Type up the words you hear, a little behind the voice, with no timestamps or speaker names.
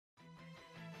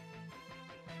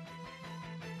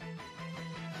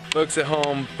Folks at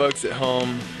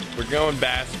home, we're going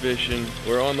bass fishing.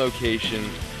 We're on location,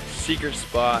 secret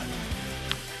spot.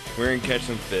 We're gonna catch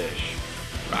some fish.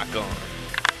 Rock on.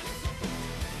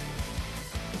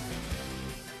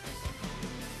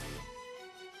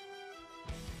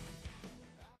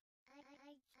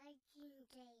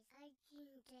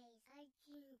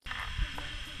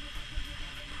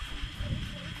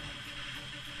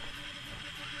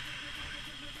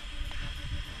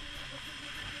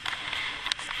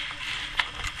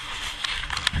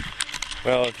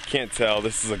 Well, if you can't tell,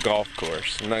 this is a golf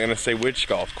course. I'm not going to say which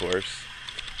golf course,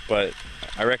 but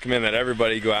I recommend that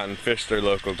everybody go out and fish their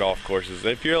local golf courses.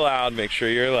 If you're allowed, make sure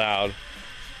you're allowed.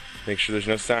 Make sure there's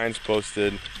no signs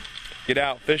posted. Get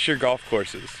out, fish your golf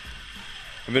courses.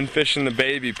 I've been fishing the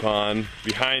baby pond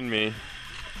behind me.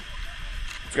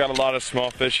 It's got a lot of small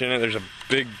fish in it. There's a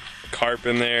big carp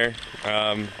in there.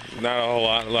 Not a whole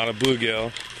lot, a lot of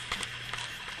bluegill.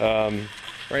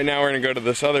 Right now we're going to go to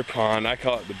this other pond. I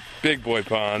call it the big boy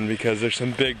pond because there's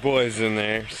some big boys in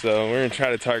there. So we're going to try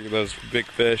to target those big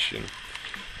fish and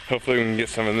hopefully we can get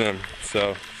some of them.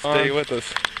 So stay with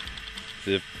us.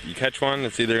 If you catch one,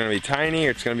 it's either going to be tiny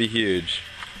or it's going to be huge.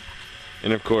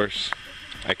 And of course,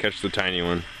 I catch the tiny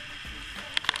one.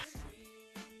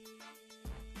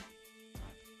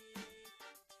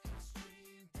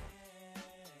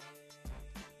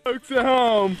 Folks at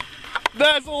home,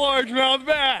 that's a largemouth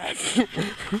bass!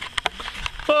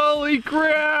 Holy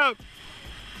crap!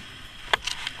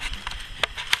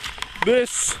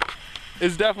 This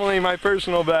is definitely my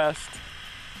personal best.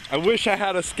 I wish I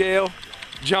had a scale.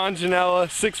 John Janela,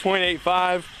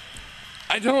 6.85.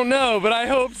 I don't know, but I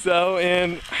hope so,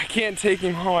 and I can't take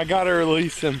him home. I gotta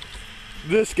release him.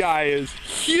 This guy is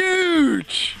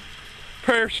huge!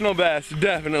 Personal best,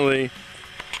 definitely.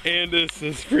 And this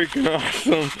is freaking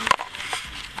awesome.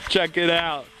 Check it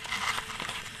out.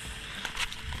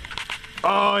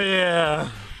 Oh yeah.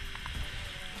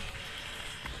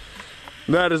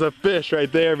 That is a fish right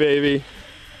there, baby.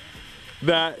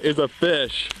 That is a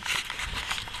fish.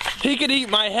 He could eat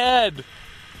my head.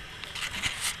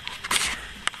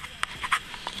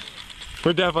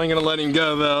 We're definitely gonna let him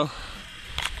go though.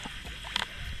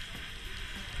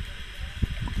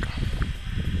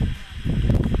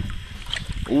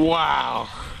 Wow.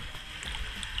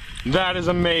 That is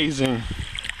amazing.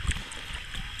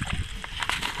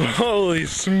 Holy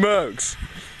smokes.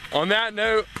 On that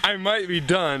note, I might be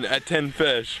done at 10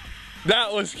 fish.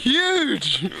 That was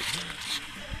huge.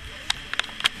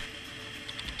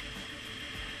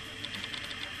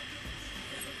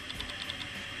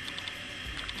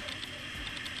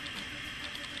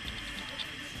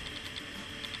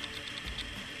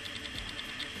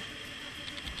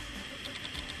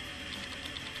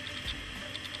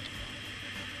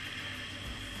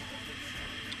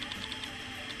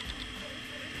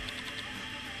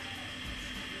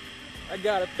 I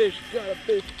got a fish, got a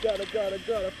fish, got a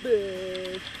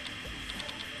fish.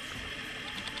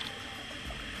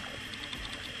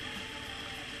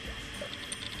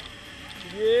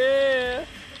 Yeah.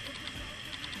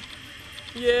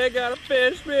 Yeah, got a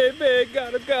fish, baby.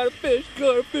 Got a fish,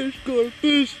 got a fish, got a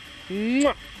fish.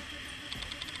 Mwah.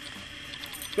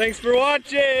 Thanks for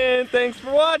watching. Thanks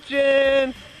for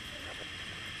watching.